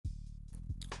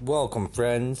Welcome,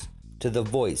 friends, to the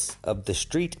voice of the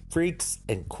street freaks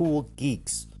and cool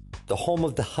geeks, the home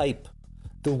of the hype,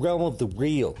 the realm of the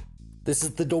real. This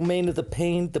is the domain of the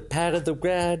pain, the pad of the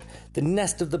rad, the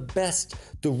nest of the best,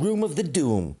 the room of the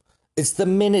doom. It's the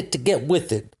minute to get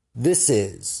with it. This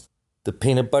is the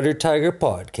Peanut Butter Tiger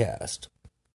Podcast.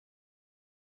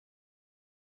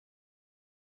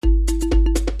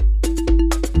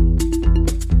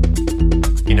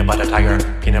 Peanut butter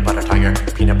tiger, peanut butter tiger,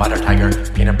 peanut butter tiger,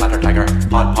 peanut butter tiger,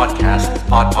 podcast,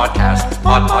 podcast,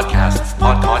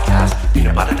 podcast,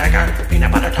 peanut butter tiger,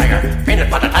 peanut butter tiger, peanut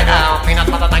butter tiger, peanut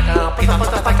butter tiger, peanut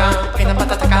butter tiger, peanut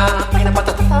butter tiger, peanut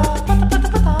butter tiger,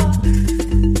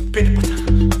 peanut butter.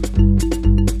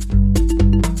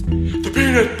 The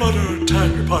Peanut Butter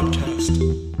Tiger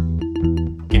Podcast.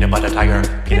 Peanut butter tiger,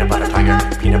 peanut butter tiger,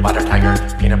 peanut butter tiger,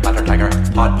 peanut butter tiger,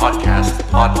 podcast,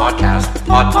 podcast,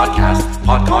 podcast,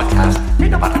 podcast,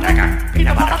 peanut butter tiger,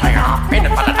 peanut butter tiger,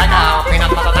 peanut butter tiger,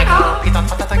 peanut butter tiger, peanut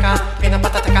butter tiger, peanut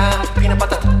butter tiger, peanut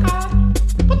butter tiger,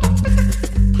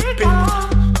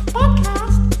 podcast.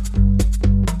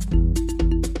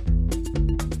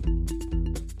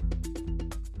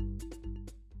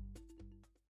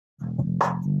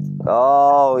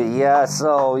 Oh, yes.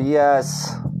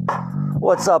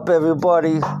 What's up,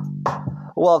 everybody?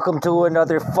 Welcome to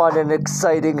another fun and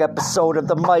exciting episode of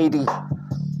the mighty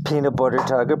Peanut Butter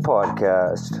Tiger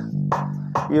Podcast.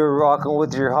 You're rocking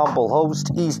with your humble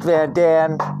host, East Van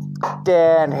Dan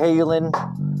Halen,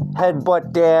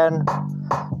 Headbutt Dan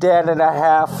and a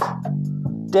half,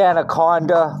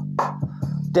 Danaconda,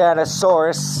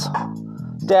 Danosaurus,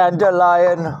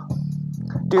 Dandelion.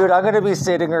 Dude, I'm going to be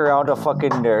sitting around a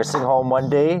fucking nursing home one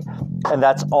day, and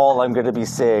that's all I'm going to be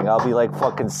saying. I'll be like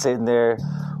fucking sitting there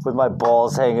with my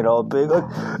balls hanging out big, like,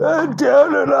 and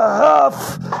Dan and a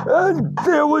half, and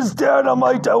there was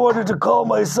Dynamite. I wanted to call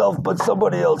myself, but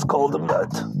somebody else called him that.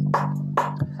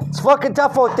 It's fucking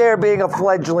tough out there being a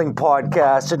fledgling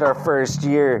podcast in our first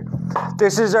year.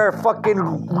 This is our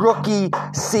fucking rookie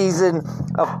season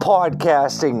of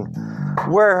podcasting.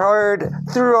 We're heard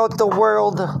throughout the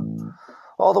world,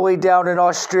 all the way down in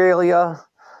Australia,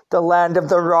 the land of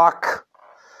the rock.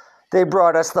 They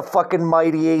brought us the fucking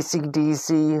mighty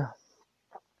AC/DC.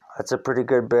 That's a pretty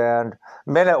good band.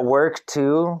 Men at Work,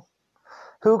 too.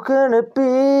 Who can it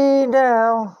be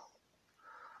now?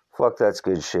 Fuck, that's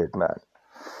good shit, man.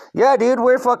 Yeah, dude,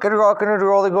 we're fucking rocking and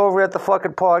rolling over at the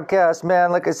fucking podcast,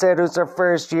 man. Like I said, it was our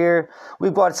first year.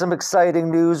 We've got some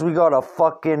exciting news. We got a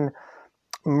fucking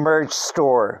merch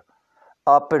store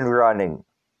up and running.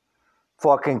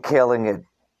 Fucking killing it.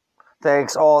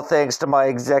 Thanks to my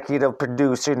executive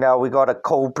producer. Now we got a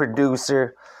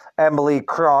co-producer, Emily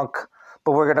Crunk,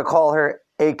 but we're gonna call her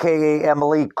AKA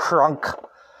Emily Crunk,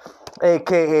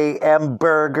 AKA M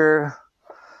Burger.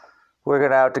 We're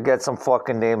gonna have to get some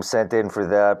fucking names sent in for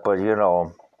that, but you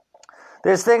know,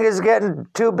 this thing is getting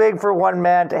too big for one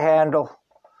man to handle.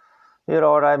 You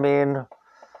know what I mean?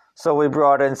 So we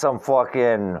brought in some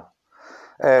fucking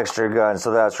extra guns,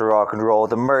 so that's rock and roll.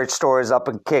 The merch store is up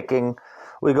and kicking.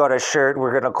 We got a shirt. We're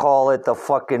going to call it the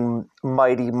fucking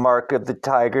mighty mark of the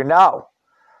tiger. Now,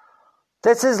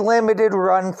 this is limited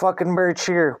run fucking merch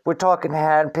here. We're talking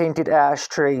hand-painted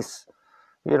ashtrays.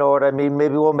 You know what I mean?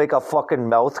 Maybe we'll make a fucking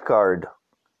mouth guard.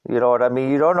 You know what I mean?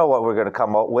 You don't know what we're going to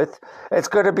come up with. It's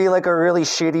going to be like a really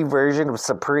shitty version of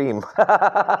Supreme.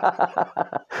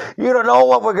 You don't know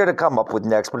what we're going to come up with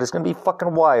next, but it's going to be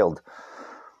fucking wild.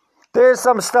 There's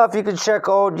some stuff you can check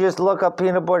out. Just look up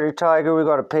Peanut Butter Tiger. We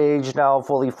got a page now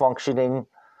fully functioning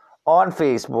on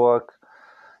Facebook.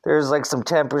 There's like some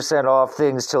 10% off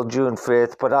things till June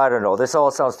 5th, but I don't know. This all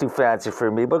sounds too fancy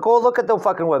for me. But go look at the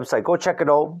fucking website. Go check it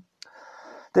out.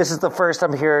 This is the first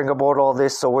I'm hearing about all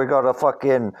this, so we're gonna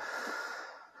fucking...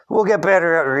 We'll get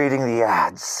better at reading the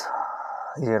ads.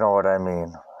 You know what I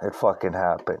mean? It fucking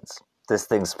happens. This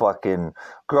thing's fucking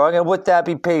growing. And with that,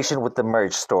 be patient with the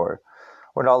merch store.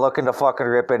 We're not looking to fucking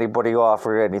rip anybody off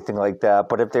or anything like that.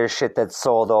 But if there's shit that's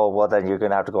sold, oh, well, then you're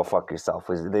going to have to go fuck yourself.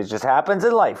 It just happens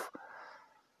in life.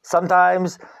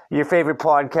 Sometimes your favorite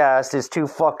podcast is too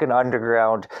fucking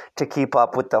underground to keep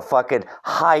up with the fucking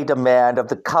high demand of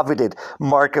the coveted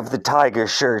Mark of the Tiger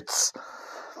shirts.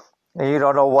 And you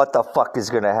don't know what the fuck is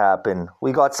going to happen.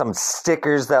 We got some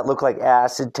stickers that look like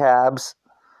acid tabs.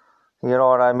 You know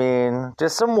what I mean?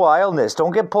 Just some wildness.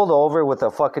 Don't get pulled over with a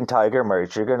fucking tiger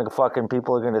merch.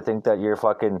 People are gonna think that you're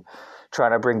fucking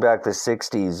trying to bring back the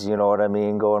 60s. You know what I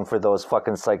mean? Going for those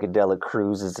fucking psychedelic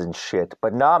cruises and shit.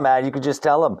 But nah, man, you could just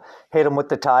tell them. Hit them with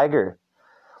the tiger.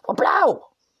 Blow!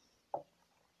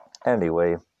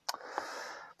 Anyway.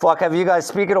 Fuck, have you guys,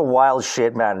 speaking of wild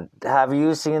shit, man, have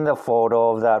you seen the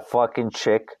photo of that fucking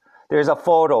chick There's a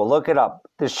photo. Look it up.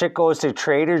 This shit goes to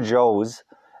Trader Joe's,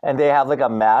 and they have like a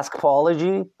mask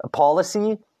policy.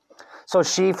 So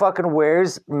she fucking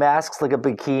wears masks like a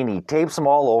bikini, tapes them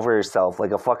all over herself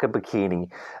like a fucking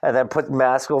bikini, and then put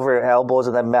mask over her elbows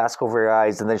and then mask over her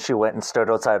eyes, and then she went and stood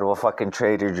outside of a fucking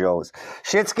Trader Joe's.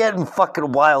 Shit's getting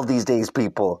fucking wild these days,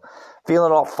 people.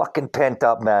 Feeling all fucking pent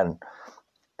up, man.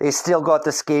 They still got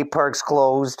the skate parks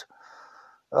closed.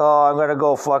 Oh, I'm gonna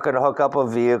go fucking hook up a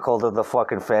vehicle to the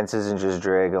fucking fences and just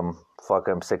drag them. Fuck,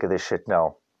 I'm sick of this shit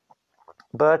now.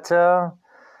 But,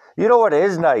 you know what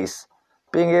is nice?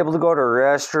 Being able to go to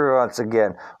restaurants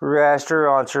again.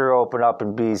 Restaurants are open up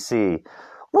in BC.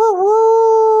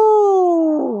 Woo-woo!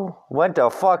 Went to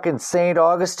fucking St.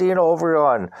 Augustine over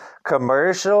on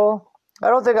Commercial. I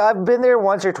don't think I've been there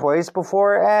once or twice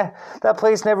before. That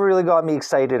place never really got me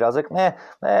excited. I was like,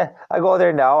 I go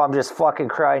there now. I'm just fucking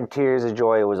crying tears of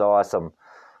joy. It was awesome.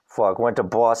 Fuck, went to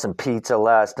Boston Pizza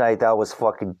last night. That was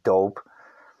fucking dope.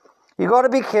 You gotta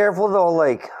be careful though,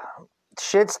 like,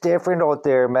 shit's different out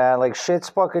there, man. Like, shit's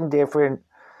fucking different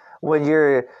when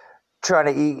you're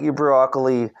trying to eat your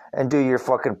broccoli and do your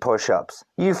fucking push-ups.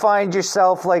 You find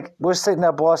yourself, like, we're sitting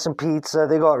at Boston Pizza.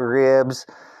 They got ribs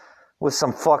with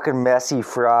some fucking messy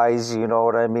fries, you know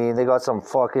what I mean? They got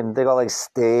like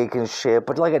steak and shit,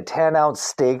 but like a 10-ounce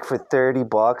steak for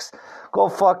 $30. Go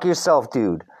fuck yourself,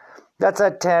 dude. That's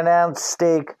a 10-ounce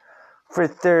steak for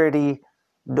 $30.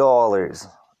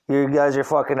 You guys are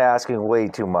fucking asking way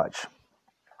too much.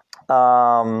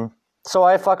 So so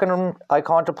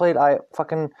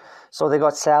they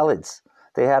got salads.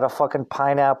 They had a fucking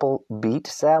pineapple beet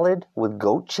salad with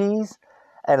goat cheese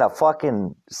and a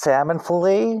fucking salmon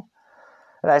fillet.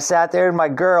 And I sat there and my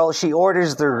girl, she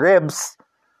orders the ribs.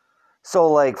 So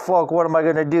like, fuck, what am I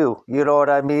going to do? You know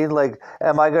what I mean? Like,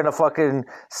 am I going to fucking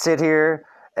sit here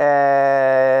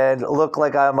and look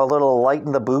like I'm a little light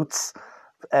in the boots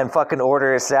and fucking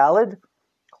order a salad?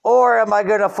 Or am I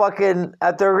going to fucking,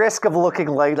 at the risk of looking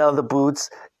light on the boots,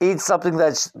 eat something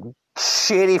that's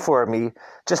shitty for me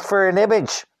just for an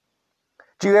image?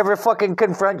 Do you ever fucking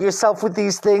confront yourself with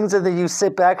these things and then you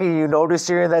sit back and you notice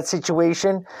you're in that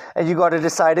situation and you got to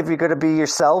decide if you're going to be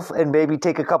yourself and maybe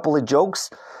take a couple of jokes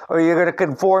or you're going to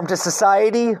conform to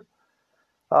society?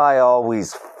 I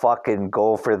always fucking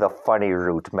go for the funny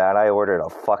route, man. I ordered a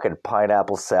fucking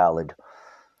pineapple salad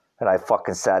and I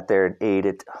fucking sat there and ate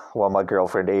it while my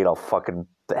girlfriend ate a fucking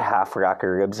half rack of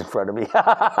ribs in front of me.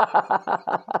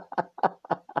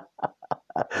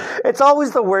 It's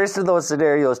always the worst in those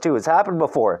scenarios, too. It's happened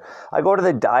before. I go to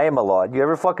the Dime a lot. You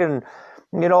ever fucking,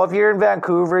 you know, if you're in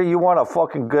Vancouver, you want a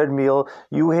fucking good meal,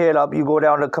 you hit up, you go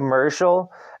down to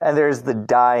Commercial, and there's the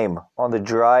Dime on the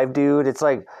drive, dude. It's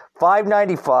like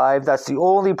 $5.95. That's the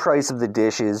only price of the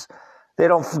dishes. They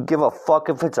don't give a fuck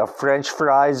if it's a French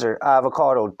fries or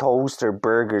avocado toast or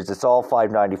burgers. It's all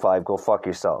 $5.95. Go fuck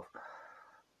yourself.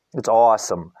 It's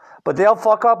awesome. But they'll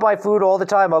fuck up my food all the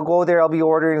time. I'll go there, I'll be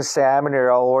ordering salmon,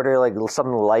 or I'll order like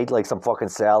something light, like some fucking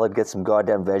salad, get some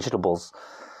goddamn vegetables.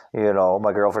 You know,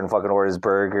 my girlfriend fucking orders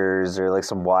burgers or like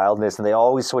some wildness, and they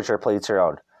always switch our plates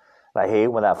around. And I hate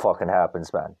when that fucking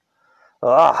happens, man.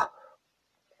 Ugh.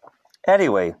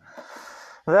 Anyway,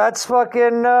 that's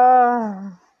fucking,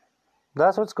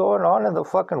 that's what's going on in the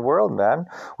fucking world, man.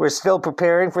 We're still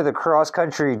preparing for the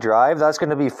cross-country drive. That's going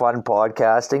to be fun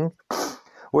podcasting.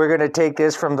 We're going to take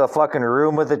this from the fucking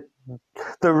room of the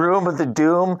room of the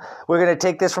doom. We're going to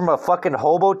take this from a fucking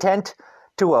hobo tent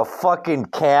to a fucking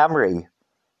Camry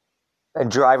and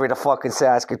drive her to fucking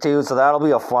Saskatoon. So that'll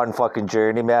be a fun fucking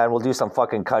journey, man. We'll do some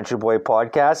fucking country boy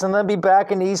podcasts and then be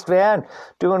back in East Van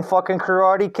doing fucking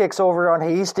karate kicks over on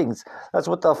Hastings. That's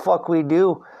what the fuck we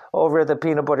do over at the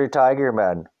Peanut Butter Tiger,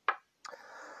 man.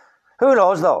 Who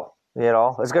knows, though? You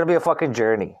know, it's going to be a fucking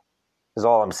journey is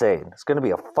all I'm saying. It's going to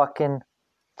be a fucking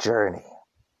journey.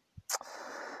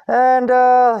 And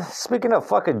speaking of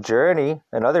fucking journey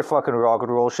and other fucking rock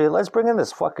and roll shit, let's bring in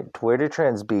this fucking Twitter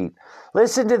trends beat.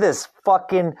 Listen to this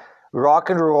fucking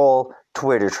rock and roll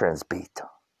Twitter trends beat.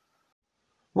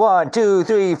 1, 2,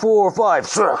 3, 4, 5,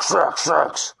 6, 6,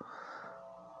 6.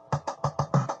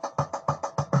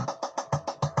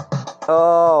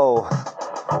 Oh.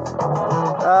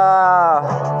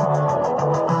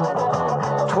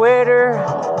 Twitter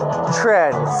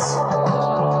trends.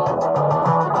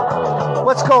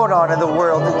 What's going on in the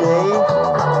world today?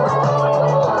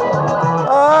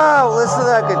 Oh, listen to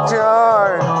that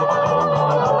guitar.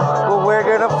 Well, we're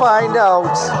gonna find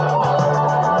out.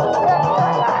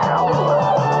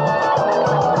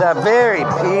 That very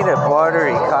peanut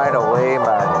buttery kind of way,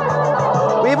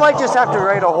 man. We might just have to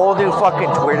write a whole new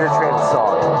fucking Twitter trend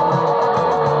song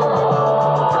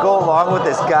to go along with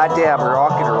this goddamn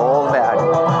rock and roll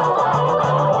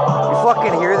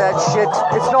shit.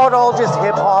 It's not all just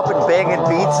hip-hop and banging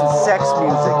beats and sex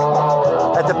music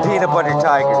at the Peanut Butter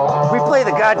Tiger. We play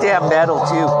the goddamn metal,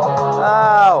 too.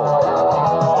 Oh.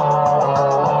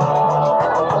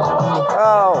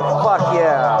 Oh, fuck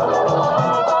yeah.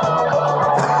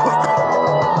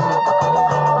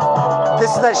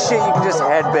 This is that shit you can just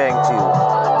headbang to, you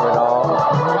know?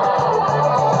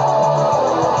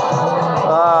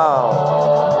 Oh.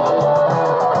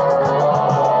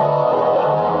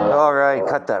 Alright,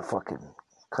 cut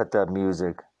that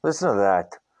music. Listen to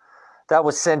that. That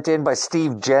was sent in by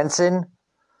Steve Jensen.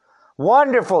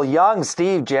 Wonderful young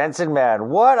Steve Jensen, man.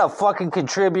 What a fucking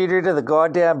contributor to the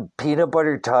goddamn Peanut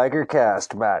Butter Tiger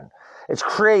cast, man. It's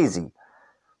crazy.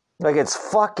 Like, it's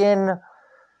fucking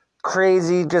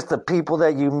crazy just the people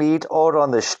that you meet out on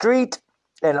the street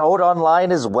and out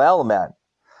online as well, man.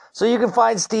 So you can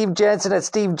find Steve Jensen at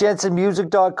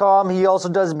stevejensenmusic.com. He also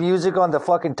does music on the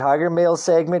fucking Tiger Mail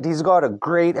segment. He's got a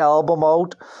great album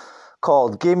out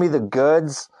called Give Me the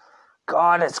Goods.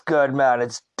 God, it's good, man.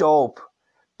 It's dope.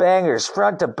 Bangers,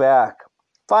 front to back.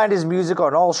 Find his music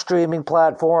on all streaming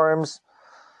platforms.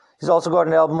 He's also got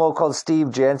an album out called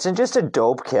Steve Jensen. Just a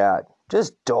dope cat.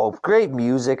 Just dope. Great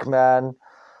music, man.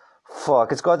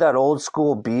 Fuck, it's got that old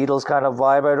school Beatles kind of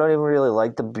vibe. I don't even really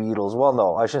like the Beatles. Well,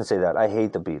 no, I shouldn't say that. I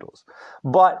hate the Beatles.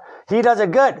 But he does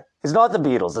it good. It's not the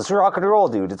Beatles. It's rock and roll,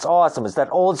 dude. It's awesome. It's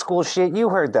that old school shit. You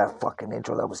heard that fucking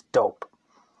intro. That was dope.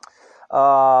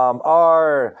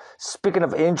 Speaking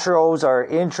of intros, our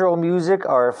intro music,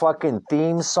 our fucking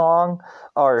theme song,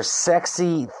 our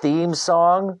sexy theme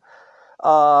song,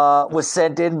 was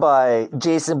sent in by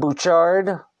Jason Bouchard.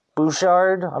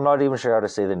 I'm not even sure how to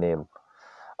say the name.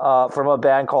 From a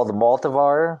band called the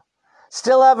Maltivar.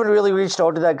 Still haven't really reached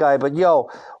out to that guy, but yo,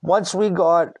 once we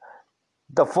got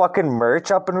the fucking merch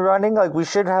up and running, like, we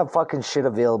should have fucking shit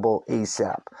available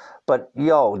ASAP. But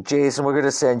yo, Jason, we're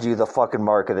gonna send you the fucking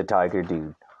Mark of the Tiger,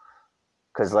 dude.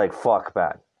 Cause, like, fuck,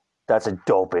 man. That's a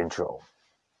dope intro.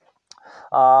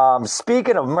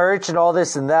 Speaking of merch and all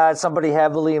this and that, somebody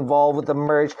heavily involved with the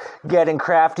merch, Getting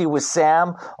Crafty with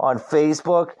Sam on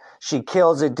Facebook. She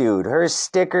kills it, dude. Her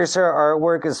stickers, her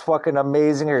artwork is fucking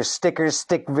amazing. Her stickers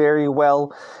stick very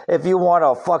well. If you want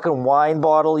a fucking wine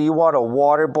bottle, you want a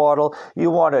water bottle,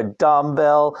 you want a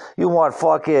dumbbell, you want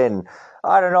fucking,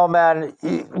 I don't know, man,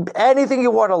 anything you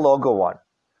want a logo on.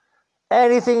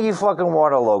 Anything you fucking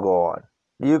want a logo on.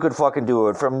 You could fucking do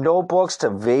it. From notebooks to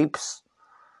vapes.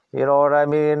 You know what I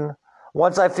mean?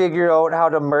 Once I figure out how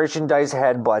to merchandise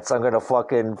headbutts, I'm going to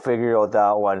fucking figure out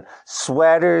that one.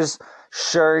 Sweaters,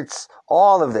 shirts,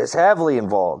 all of this, heavily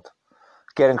involved.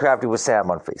 Getting Crafty with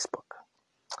Sam on Facebook.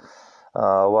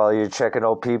 While you're checking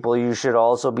out people, you should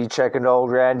also be checking out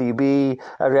Randy B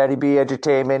at Randy B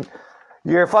Entertainment.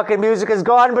 Your fucking music is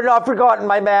gone but not forgotten,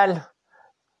 my man.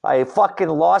 I fucking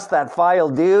lost that file,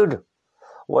 dude.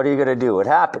 What are you going to do? It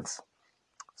happens.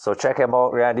 So check him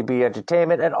out, Randy B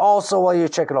Entertainment. And also, while you're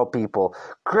checking out people,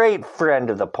 great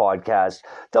friend of the podcast,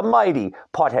 the mighty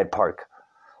Pothead Park.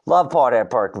 Love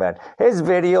Pothead Park, man. His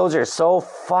videos are so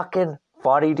fucking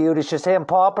funny, dude. It's just him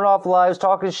popping off lives,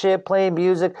 talking shit, playing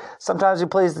music. Sometimes he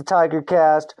plays the Tiger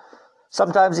Cast.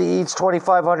 Sometimes he eats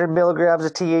 2,500 milligrams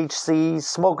of THC,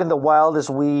 smoking the wildest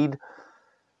weed.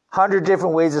 100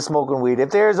 different ways of smoking weed.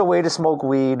 If there's a way to smoke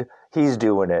weed, he's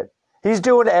doing it. He's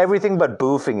doing everything but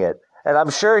boofing it. And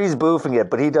I'm sure he's boofing it,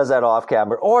 but he does that off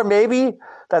camera. Or maybe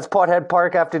that's Pothead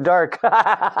Park After Dark.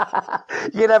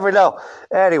 You never know.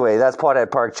 Anyway, that's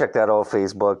Pothead Park. Check that out on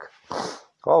Facebook.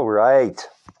 All right.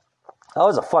 That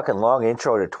was a fucking long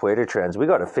intro to Twitter trends. We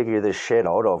got to figure this shit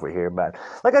out over here, man.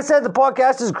 Like I said, the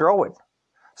podcast is growing.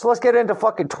 So let's get into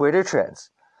fucking Twitter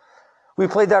trends. We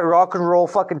played that rock and roll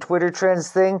fucking Twitter trends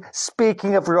thing.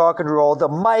 Speaking of rock and roll, the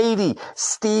mighty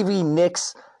Stevie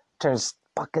Nicks turns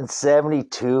fucking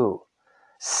 72.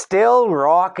 Still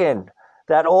rocking.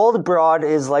 That old broad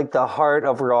is like the heart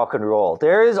of rock and roll.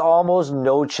 There is almost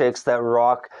no chicks that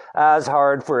rock as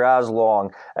hard for as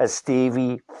long as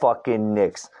Stevie fucking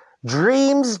Nicks.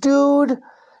 Dreams, dude?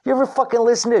 You ever fucking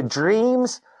listen to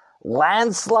Dreams?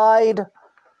 Landslide?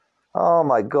 Oh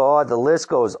my god, the list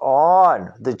goes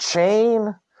on. The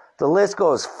Chain? The list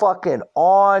goes fucking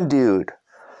on, dude.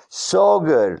 So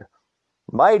good.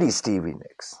 Mighty Stevie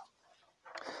Nicks.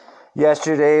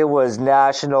 Yesterday was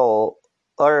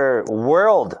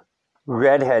World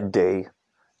Redhead Day.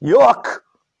 Yuck!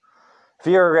 If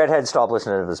you're a redhead, stop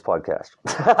listening to this podcast.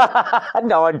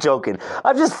 No, I'm joking.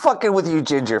 I'm just fucking with you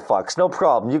ginger fucks. No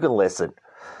problem. You can listen.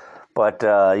 But,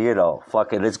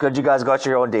 fuck it. It's good you guys got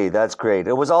your own day. That's great.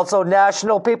 It was also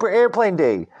National Paper Airplane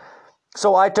Day.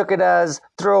 So I took it as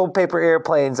throw paper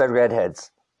airplanes at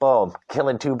redheads. Boom.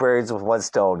 Killing two birds with one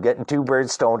stone. Getting two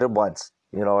birds stoned at once.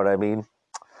 You know what I mean?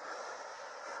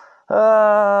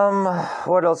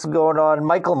 What else is going on?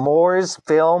 Michael Moore's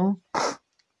film,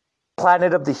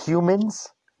 Planet of the Humans,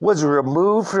 was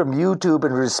removed from YouTube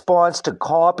in response to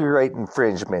copyright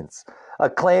infringements, a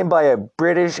claim by a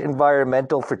British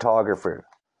environmental photographer.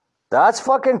 That's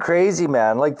fucking crazy,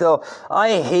 man. Like, though,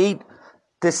 I hate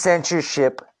the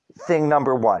censorship thing,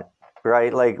 number one,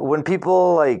 right? Like, when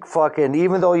people, like, fucking,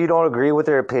 even though you don't agree with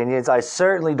their opinions, I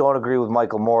certainly don't agree with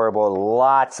Michael Moore about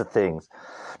lots of things.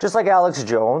 Just like Alex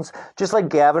Jones, just like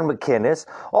Gavin McInnes,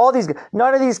 all these,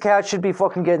 none of these cats should be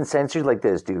fucking getting censored like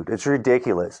this, dude. It's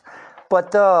ridiculous. But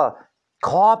the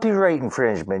copyright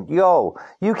infringement, yo,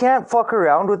 you can't fuck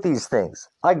around with these things.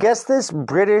 I guess this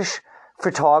British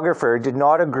photographer did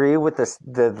not agree with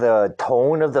the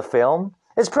tone of the film.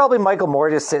 It's probably Michael Moore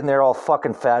just sitting there all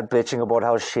fucking fat bitching about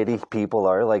how shitty people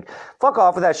are. Like, fuck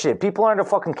off with that shit. People aren't a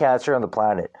fucking cancer on the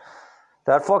planet.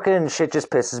 That fucking shit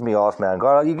just pisses me off, man.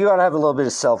 You gotta have a little bit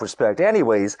of self-respect.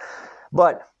 Anyways,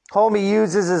 but homie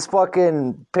uses his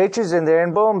fucking pictures in there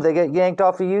and boom, they get yanked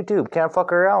off of YouTube. Can't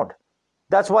fuck around.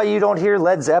 That's why you don't hear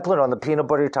Led Zeppelin on the Peanut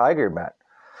Butter Tiger, man.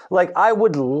 Like, I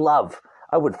would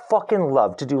fucking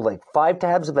love to do like 5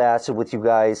 tabs of acid with you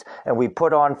guys and we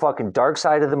put on fucking Dark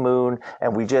Side of the Moon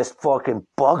and we just fucking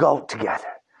bug out together.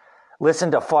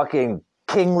 Listen to fucking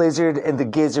King Lizard and the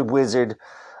Gizzard Wizard.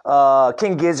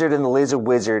 King Gizzard and the Lizard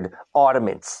Wizard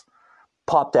Ottomans.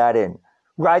 Pop that in.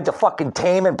 Ride the fucking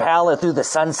Tame Impala through the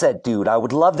sunset, dude. I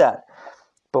would love that.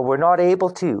 But we're not able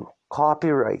to.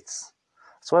 Copyrights.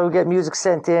 That's why we get music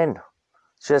sent in.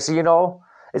 Just, you know,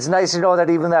 it's nice to know that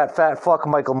even that fat fuck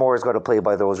Michael Moore's got to play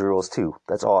by those rules too.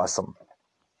 That's awesome.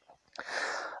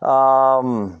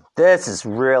 This is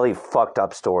really fucked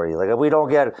up story. Like, we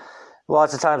don't get...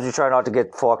 Lots of times we try not to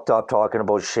get fucked up talking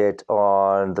about shit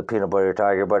on the Peanut Butter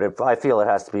Tiger, but I feel it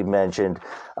has to be mentioned.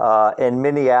 In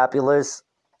Minneapolis,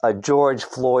 George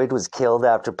Floyd was killed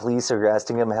after police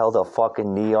arresting him, held a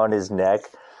fucking knee on his neck.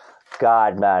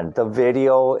 God, man, the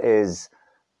video is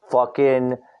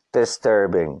fucking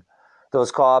disturbing. Those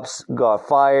cops got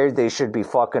fired. They should be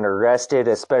fucking arrested,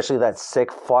 especially that sick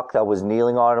fuck that was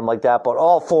kneeling on him like that. But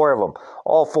all four of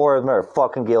them are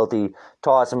fucking guilty.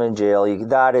 Toss them in jail.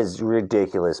 That is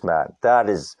ridiculous, man. That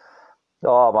is,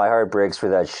 oh, my heart breaks for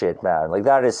that shit, man. Like,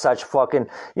 that is such fucking,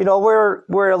 you know,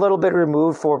 we're a little bit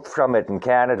removed from it in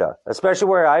Canada, especially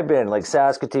where I've been, like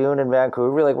Saskatoon and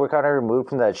Vancouver. Like, we're kind of removed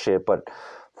from that shit. But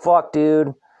fuck,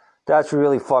 dude, that's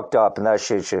really fucked up, and that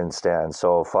shit shouldn't stand.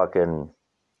 So fucking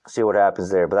see what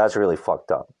happens there, but that's really fucked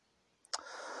up.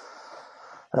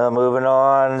 Moving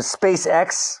on,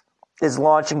 SpaceX is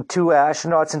launching 2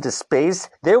 astronauts into space.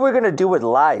 They were going to do it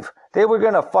live. They were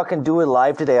going to fucking do it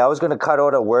live today. I was going to cut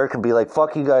out at work and be like,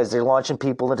 fuck you guys, they're launching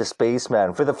people into space,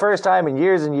 man. For the first time in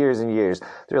years and years and years.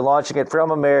 They're launching it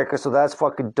from America, so that's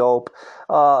fucking dope.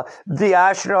 The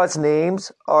astronauts'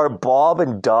 names are Bob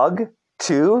and Doug,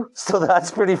 too, so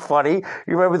that's pretty funny.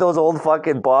 You remember those old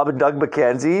fucking Bob and Doug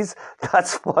McKenzies?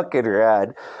 That's fucking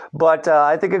rad. But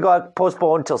I think it got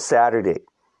postponed till Saturday.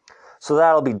 So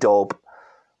that'll be dope.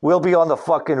 We'll be on the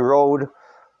fucking road.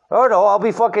 Oh no, I'll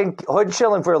be fucking hood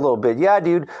chilling for a little bit. Yeah,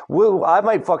 dude. I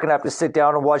might fucking have to sit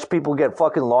down and watch people get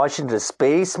fucking launched into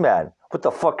space, man. What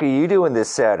the fuck are you doing this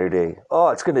Saturday? Oh,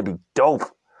 it's gonna be dope.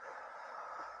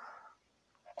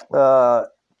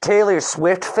 Taylor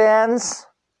Swift fans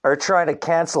are trying to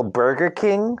cancel Burger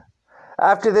King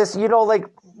after this. You know, like,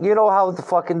 you know how the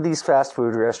fucking these fast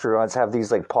food restaurants have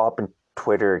these like poppin'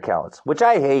 Twitter accounts, which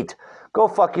I hate. Go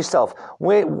fuck yourself.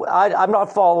 I'm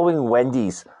not following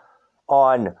Wendy's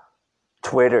on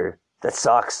Twitter. That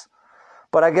sucks.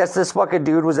 But I guess this fucking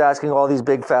dude was asking all these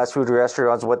big fast food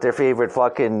restaurants what their favorite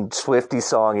fucking Swiftie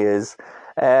song is.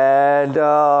 And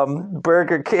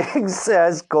Burger King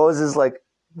goes as like,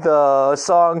 the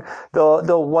song,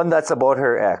 the one that's about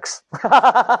her ex,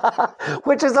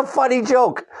 which is a funny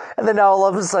joke. And then now all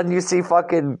of a sudden you see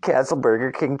fucking cancel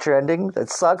Burger King trending. That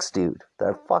sucks, dude.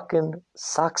 That fucking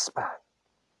sucks, man.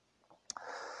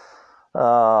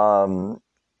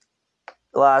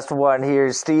 Last one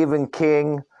here. Stephen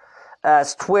King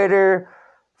asked Twitter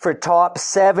for top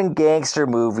 7 gangster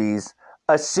movies,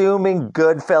 assuming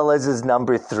Goodfellas is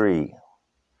number 3.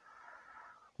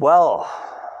 Well,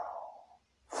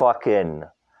 fucking,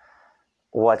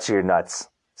 what's your nuts,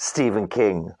 Stephen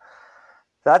King?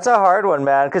 That's a hard one,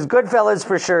 man, because Goodfellas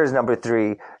for sure is number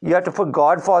 3. You have to put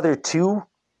Godfather 2.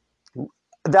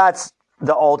 That's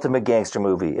the ultimate gangster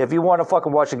movie. If you want to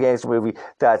fucking watch a gangster movie,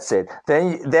 that's it.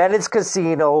 Then it's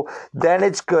Casino. Then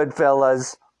it's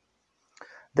Goodfellas.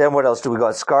 Then what else do we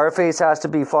got? Scarface has to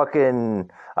be fucking...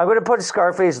 I'm going to put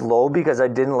Scarface low because I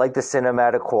didn't like the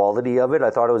cinematic quality of it. I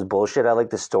thought it was bullshit. I like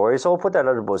the story. So I'll put that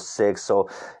at about 6. So,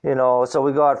 so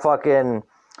we got fucking...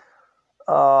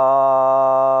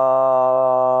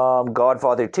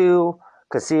 Godfather 2,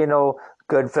 Casino,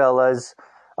 Goodfellas.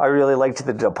 I really liked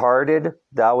The Departed.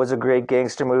 That was a great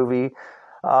gangster movie.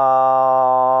 Yeah,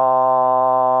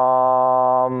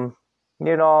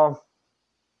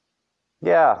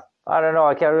 I don't know.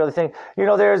 I can't really think.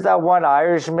 There's that one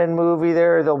Irishman movie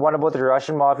there, the one about the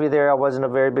Russian mafia there. I wasn't a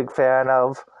very big fan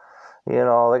of.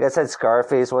 Like I said,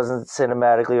 Scarface wasn't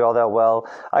cinematically all that well.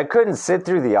 I couldn't sit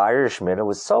through The Irishman. It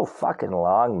was so fucking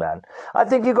long, man. I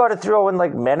think you got to throw in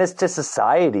like Menace to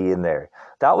Society in there.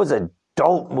 That was a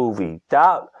dope movie.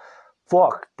 That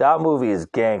movie is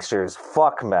gangsters.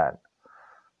 Fuck, man.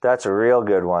 That's a real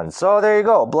good one. So there you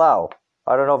go, Blau.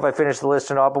 I don't know if I finished the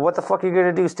list or not, but what the fuck are you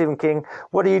going to do, Stephen King?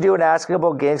 What are you doing asking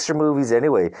about gangster movies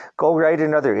anyway? Go write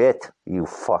another It, you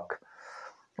fuck.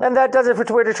 And that does it for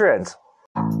Twitter Trends.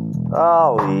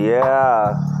 Oh,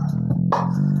 yeah.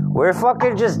 We're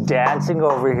fucking just dancing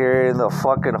over here in the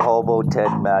fucking hobo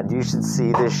tent, man. You should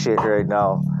see this shit right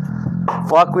now.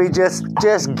 Fuck, we just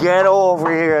ghetto over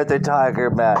here at the Tiger,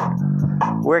 man.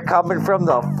 We're coming from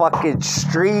the fucking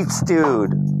streets,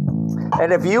 dude.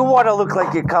 And if you want to look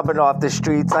like you're coming off the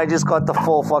streets, I just got the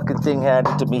full fucking thing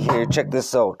handed to me here. Check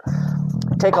this out.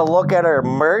 Take a look at our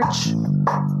merch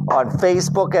on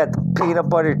Facebook at Peanut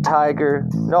Butter Tiger.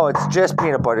 No, it's just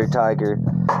Peanut Butter Tiger.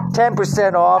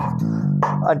 10% off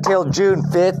until June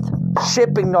 5th.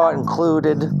 Shipping not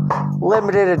included.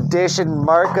 Limited edition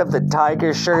Mark of the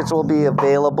Tiger shirts will be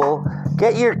available.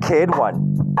 Get your kid one.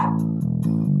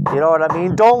 You know what I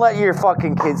mean? Don't let your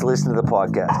fucking kids listen to the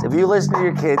podcast. If you let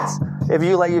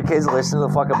your kids listen to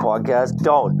the fucking podcast,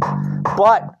 don't.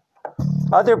 But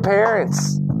other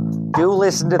parents, do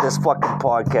listen to this fucking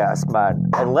podcast,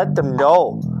 man, and let them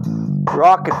know.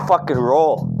 Rock and fucking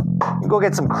roll. You go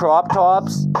get some crop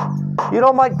tops.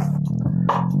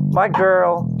 My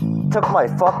girl took my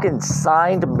fucking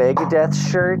signed Megadeth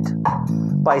shirt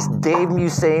by Dave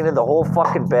Mustaine and the whole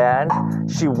fucking band.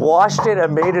 She washed it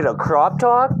and made it a crop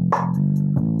top.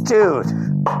 Dude.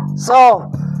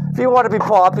 So, if you want to be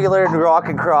popular and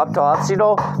rocking crop tops,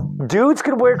 dudes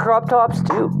can wear crop tops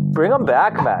too. Bring them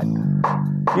back, man.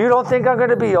 You don't think I'm going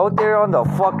to be out there on the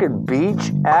fucking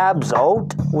beach, abs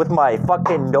out, with my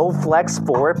fucking No Flex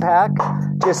 4-pack,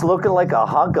 just looking like a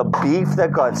hunk of beef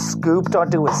that got scooped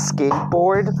onto a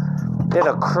skateboard in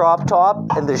a crop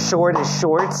top and the shortest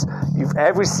shorts you've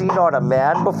ever seen on a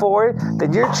man before?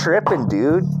 Then you're tripping,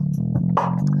 dude.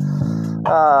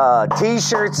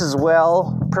 T-shirts as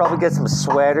well. Probably get some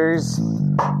sweaters.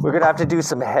 We're going to have to do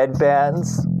some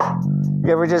headbands.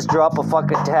 You ever just drop a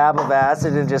fucking tab of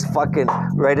acid and just fucking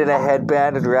write in a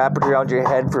headband and wrap it around your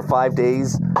head for 5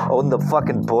 days? Own the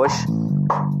fucking bush?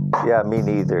 Yeah, me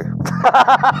neither.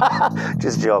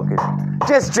 Just joking.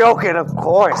 Just joking, of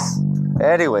course.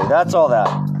 Anyway, that's all that.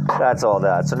 So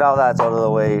now that's out of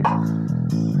the way.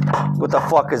 What the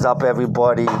fuck is up,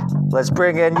 everybody? Let's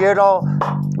bring in,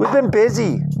 we've been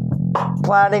busy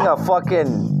planning a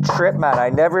fucking trip, man. I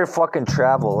never fucking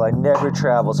travel.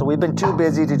 So we've been too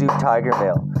busy to do Tiger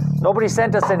Mail. Nobody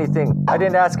sent us anything. I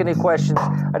didn't ask any questions.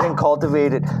 I didn't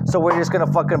cultivate it. So we're just gonna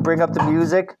fucking bring up the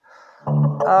music.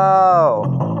 Oh,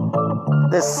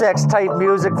 this sex type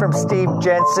music from Steve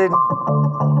Jensen.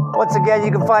 Once again,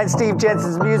 you can find Steve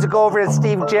Jensen's music over at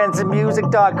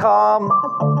stevejensenmusic.com.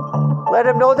 Let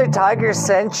him know that Tiger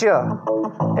sent you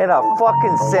in a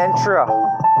fucking Sentra.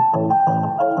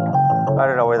 I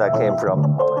don't know where that came from.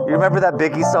 You remember that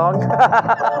Biggie song?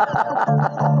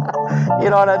 You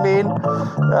know what I mean?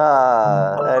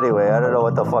 Anyway, I don't know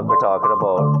what the fuck we're talking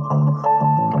about.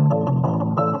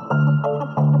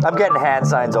 I'm getting hand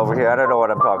signs over here. I don't know what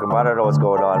I'm talking about. I don't know what's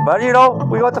going on. But,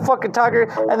 we got the fucking Tiger,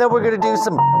 and then we're going to do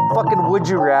some fucking Would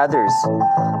You Rathers.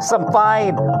 Some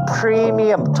fine,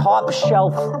 premium, top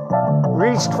shelf,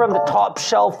 reached from the top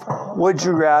shelf Would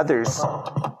You Rathers.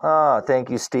 Thank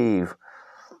you, Steve.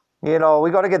 We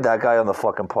got to get that guy on the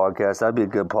fucking podcast. That'd be a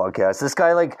good podcast. This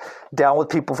guy, down with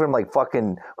people from,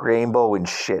 fucking Rainbow and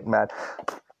shit, man.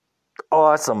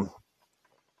 Awesome.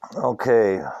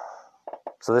 Okay.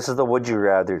 So this is the Would You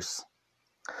Rathers.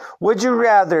 Would you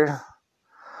rather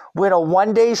win a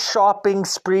one-day shopping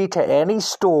spree to any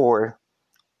store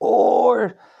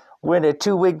or win a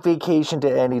 2-week vacation to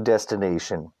any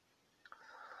destination?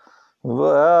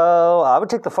 Well, I would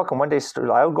take the fucking one-day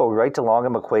store. I would go right to Long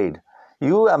and McQuaid.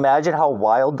 You imagine how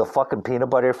wild the fucking Peanut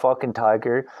Butter fucking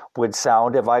Tiger would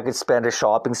sound if I could spend a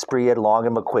shopping spree at Long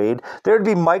and McQuaid. There'd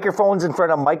be microphones in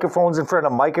front of microphones in front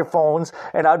of microphones,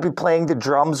 and I'd be playing the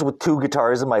drums with 2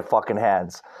 guitars in my fucking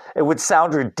hands. It would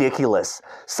sound ridiculous.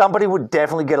 Somebody would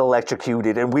definitely get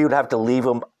electrocuted, and we would have to leave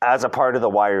them as a part of the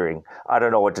wiring. I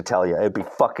don't know what to tell you. It'd be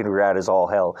fucking rad as all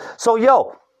hell. So,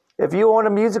 yo, if you own a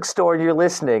music store and you're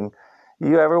listening,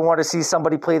 you ever want to see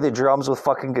somebody play the drums with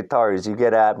fucking guitars, you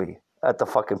get at me. At the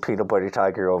fucking Peanut Butter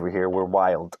Tiger over here. We're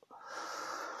wild.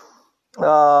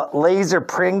 Laser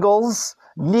Pringles?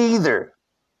 Neither.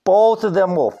 Both of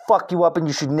them will fuck you up and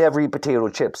you should never eat potato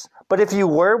chips. But if you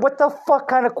were, what the fuck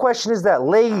kind of question is that?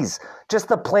 Lay's. Just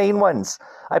the plain ones.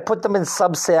 I put them in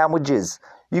sub sandwiches.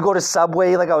 You go to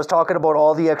Subway, like I was talking about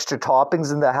all the extra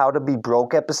toppings in the How to Be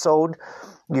Broke episode.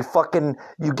 You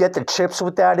get the chips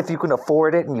with that if you can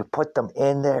afford it and you put them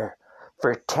in there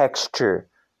for texture.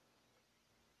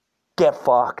 Get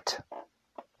fucked.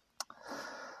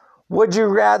 Would you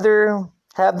rather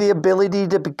have the ability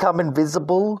to become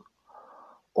invisible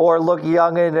or look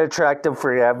young and attractive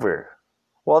forever?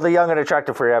 Well, the young and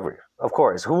attractive forever, of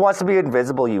course. Who wants to be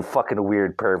invisible, you fucking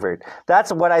weird pervert?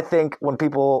 That's what I think when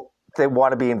people they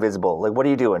want to be invisible. Like, what are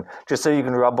you doing? Just so you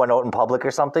can rub one out in public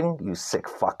or something? You sick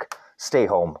fuck. Stay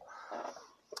home.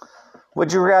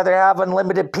 Would you rather have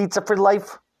unlimited pizza for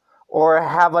life or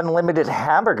have unlimited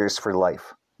hamburgers for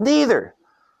life? Neither.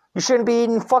 You shouldn't be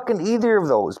eating fucking either of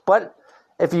those. But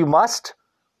if you must,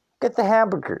 get the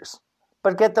hamburgers.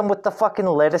 But get them with the fucking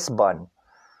lettuce bun.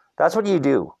 That's what you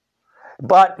do.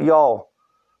 But, yo,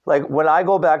 like, when I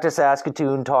go back to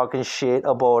Saskatoon talking shit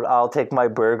about I'll take my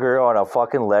burger on a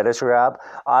fucking lettuce wrap,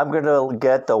 I'm gonna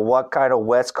get the what kind of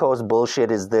West Coast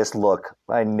bullshit is this look.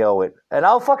 I know it. And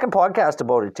I'll fucking podcast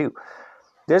about it, too.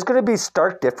 There's gonna be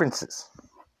stark differences.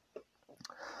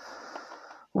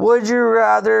 Would you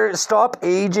rather stop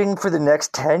aging for the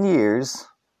next 10 years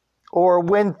or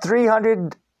win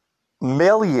 300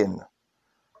 million?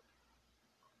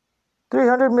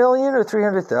 300 million or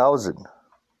 300,000?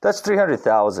 That's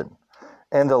 300,000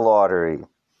 in the lottery.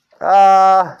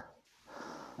 Well,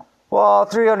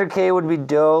 300K would be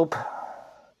dope.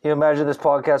 You imagine this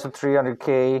podcast with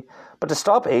 300K. But to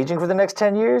stop aging for the next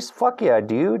 10 years? Fuck yeah,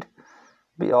 dude.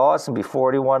 Be awesome. Be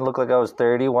 41, look like I was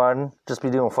 31. Just be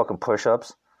doing fucking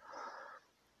push-ups.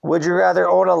 Would you rather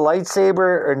own a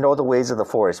lightsaber or know the ways of the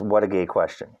Force? What a gay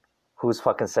question. Who's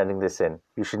fucking sending this in?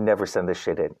 You should never send this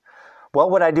shit in. What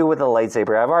would I do with a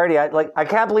lightsaber? I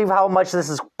can't believe how much this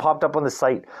has popped up on the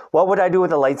site. What would I do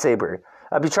with a lightsaber?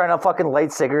 I'd be trying to fucking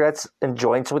light cigarettes and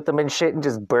joints with them and shit and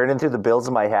just burning through the bills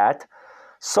of my hat.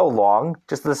 So long.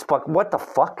 Just this fuck. What the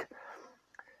fuck?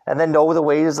 And then know the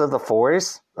ways of the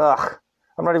Force? Ugh.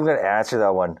 I'm not even going to answer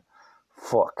that one.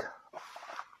 Fuck.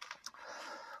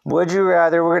 Would you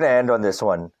rather, we're going to end on this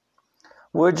one.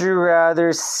 Would you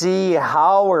rather see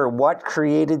how or what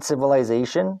created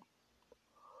civilization?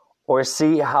 Or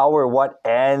see how or what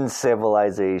ends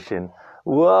civilization?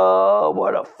 Whoa,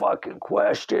 what a fucking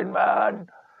question, man.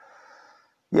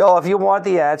 Yo, if you want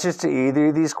the answers to either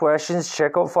of these questions,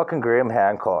 check out fucking Graham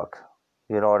Hancock.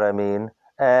 You know what I mean?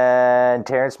 And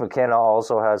Terence McKenna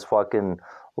also has fucking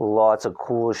lots of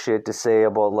cool shit to say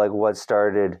about like what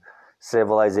started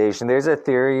civilization. There's a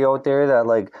theory out there that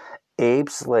like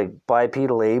apes, like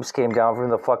bipedal apes came down from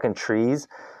the fucking trees.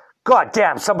 God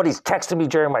damn, somebody's texting me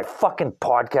during my fucking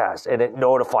podcast and it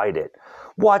notified it.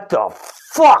 What the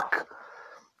fuck?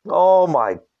 Oh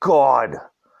my God.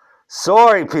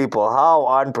 Sorry, people. How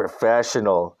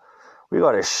unprofessional. We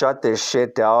gotta shut this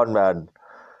shit down, man.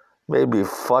 Maybe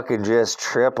fucking just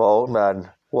trip out,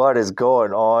 man. What is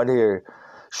going on here?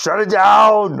 Shut it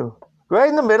down! Right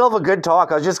in the middle of a good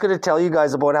talk. I was just gonna tell you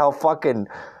guys about how fucking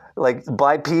like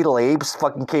bipedal apes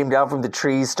fucking came down from the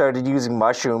trees, started using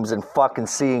mushrooms and fucking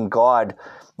seeing God.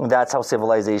 And that's how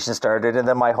civilization started. And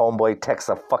then my homeboy texts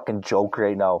a fucking joke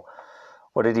right now.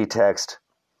 What did he text?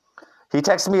 He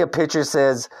texted me a picture,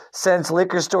 says, since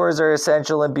liquor stores are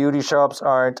essential and beauty shops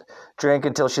aren't, drink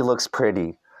until she looks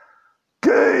pretty.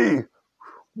 Gay!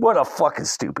 What a fucking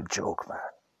stupid joke, man.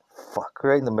 Fuck,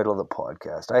 right in the middle of the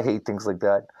podcast. I hate things like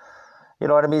that. You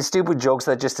know what I mean? Stupid jokes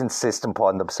that just insist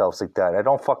upon themselves like that. I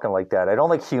don't fucking like that. I don't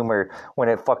like humor when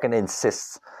it fucking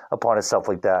insists upon itself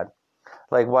like that.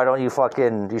 Like, why don't you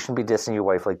shouldn't be dissing your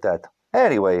wife like that.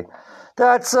 Anyway,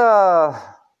 that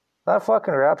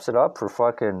fucking wraps it up for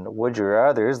fucking Would You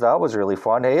Rathers. That was really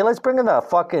fun. Hey, let's bring in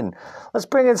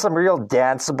some real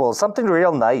danceable, something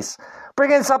real nice.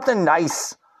 Bring in something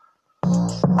nice.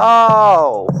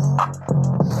 Oh,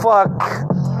 fuck.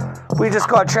 We just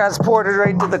got transported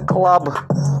right to the club.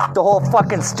 The whole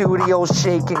fucking studio's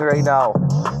shaking right now.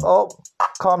 Oh,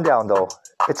 calm down though.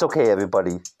 It's okay,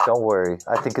 everybody. Don't worry.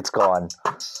 I think it's gone.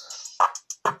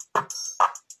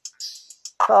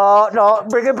 Oh, no,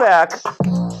 bring it back.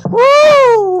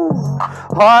 Woo!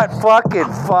 Hot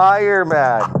fucking fire,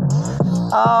 man.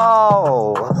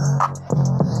 Oh.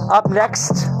 Up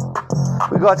next,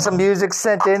 we got some music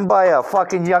sent in by a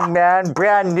fucking young man,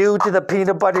 brand new to the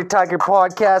Peanut Butter Tiger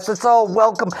podcast. Let's all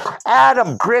welcome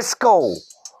Adam Briscoe.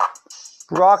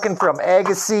 Rocking from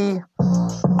Agassiz.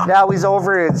 Now he's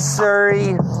over in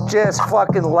Surrey. Just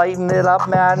fucking lighting it up,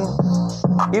 man.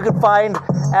 You can find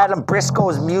Adam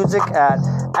Briscoe's music at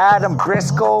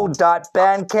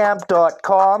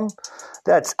adambriscoe.bandcamp.com.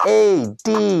 That's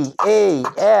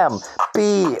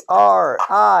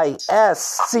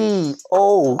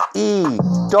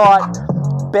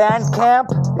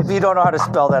ADAMBRISCOE.bandcamp. If you don't know how to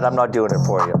spell that, I'm not doing it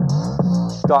for you.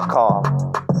 .com.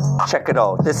 Check it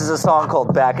out. This is a song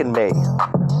called Back in May.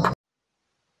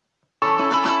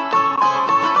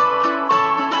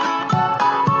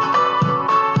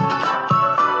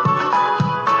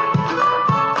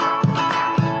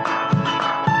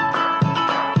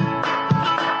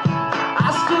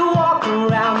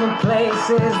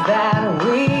 Places that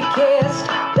we kissed,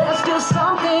 there's still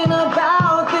something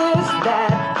about this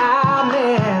that I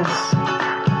miss.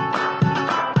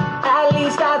 At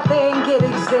least I think it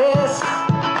exists.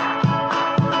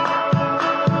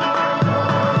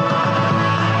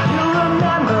 You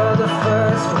remember the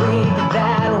first week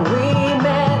that we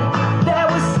met? There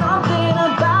was something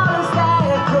about us that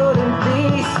couldn't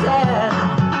be said.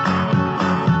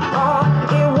 Oh,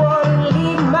 it wouldn't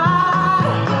leave my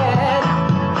head.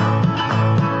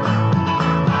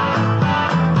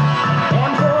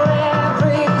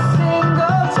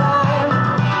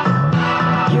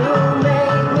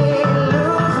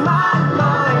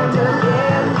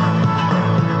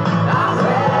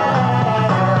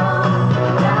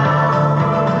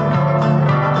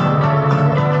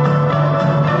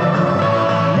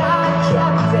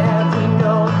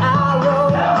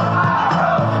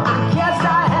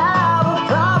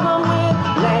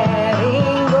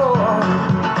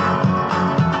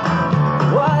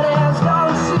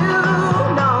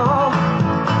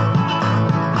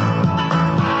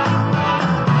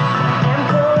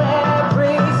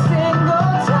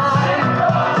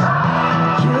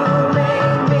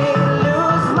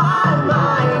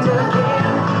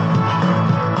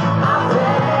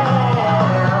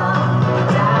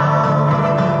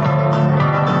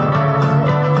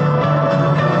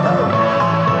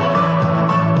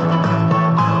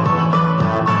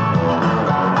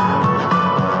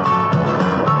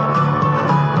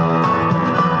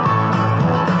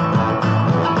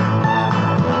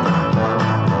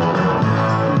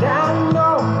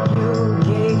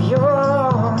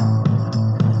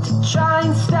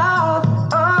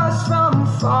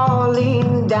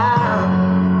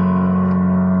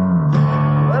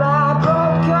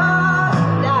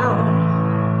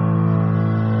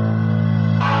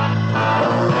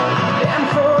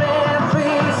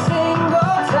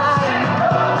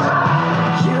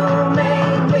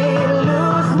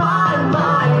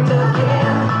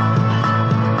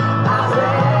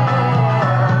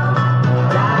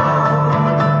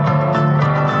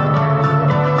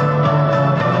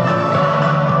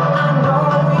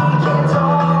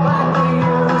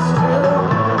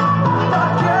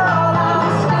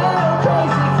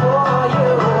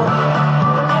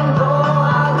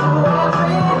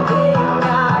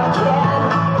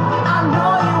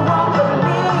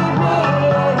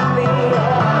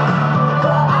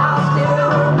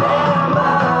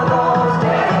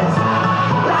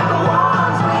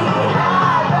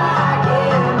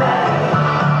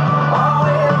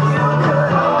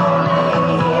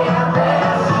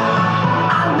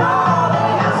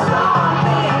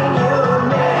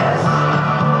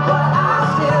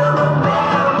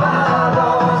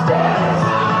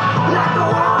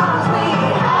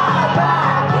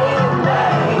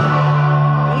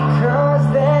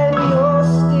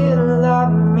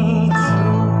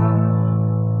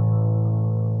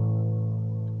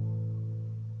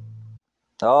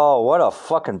 Oh, what a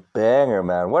fucking banger,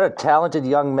 man. What a talented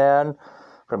young man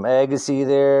from Agassiz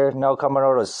there, now coming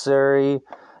out of Surrey.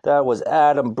 That was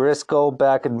Adam Briscoe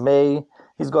back in May.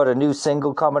 He's got a new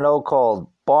single coming out called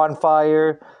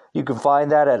Bonfire. You can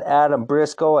find that at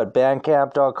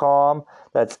adambriscoe.bandcamp.com.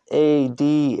 That's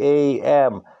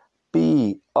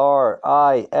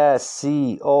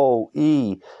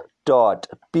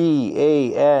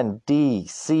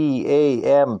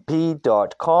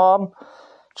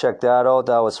Check that out.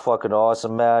 That was fucking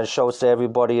awesome, man. Shouts to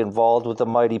everybody involved with the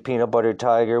mighty Peanut Butter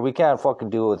Tiger. We can't fucking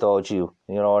do it without you.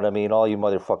 You know what I mean? All you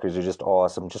motherfuckers are just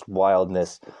awesome. Just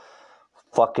wildness.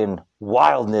 Fucking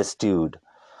wildness, dude.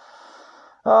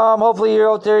 Hopefully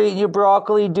you're out there eating your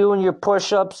broccoli, doing your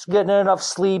push-ups, getting enough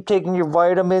sleep, taking your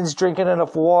vitamins, drinking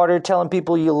enough water, telling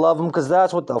people you love them, because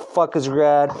that's what the fuck is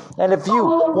rad. And if you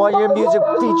want your music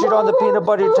featured on the Peanut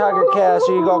Butter Tiger Cast,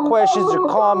 or you got questions or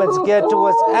comments, get to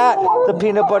us at the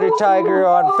Peanut Butter Tiger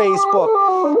on Facebook,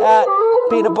 at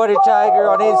Peanut Butter Tiger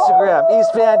on Instagram,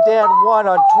 EastVanDan1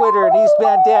 on Twitter, and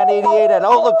EastVanDan88 at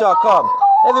Outlook.com.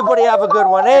 Everybody have a good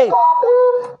one, eh?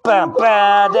 Bam,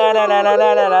 bam, da, da, da, da,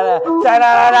 da, da, da, da,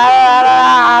 da,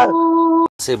 da, da.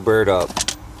 Say bird up.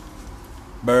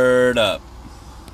 Bird up.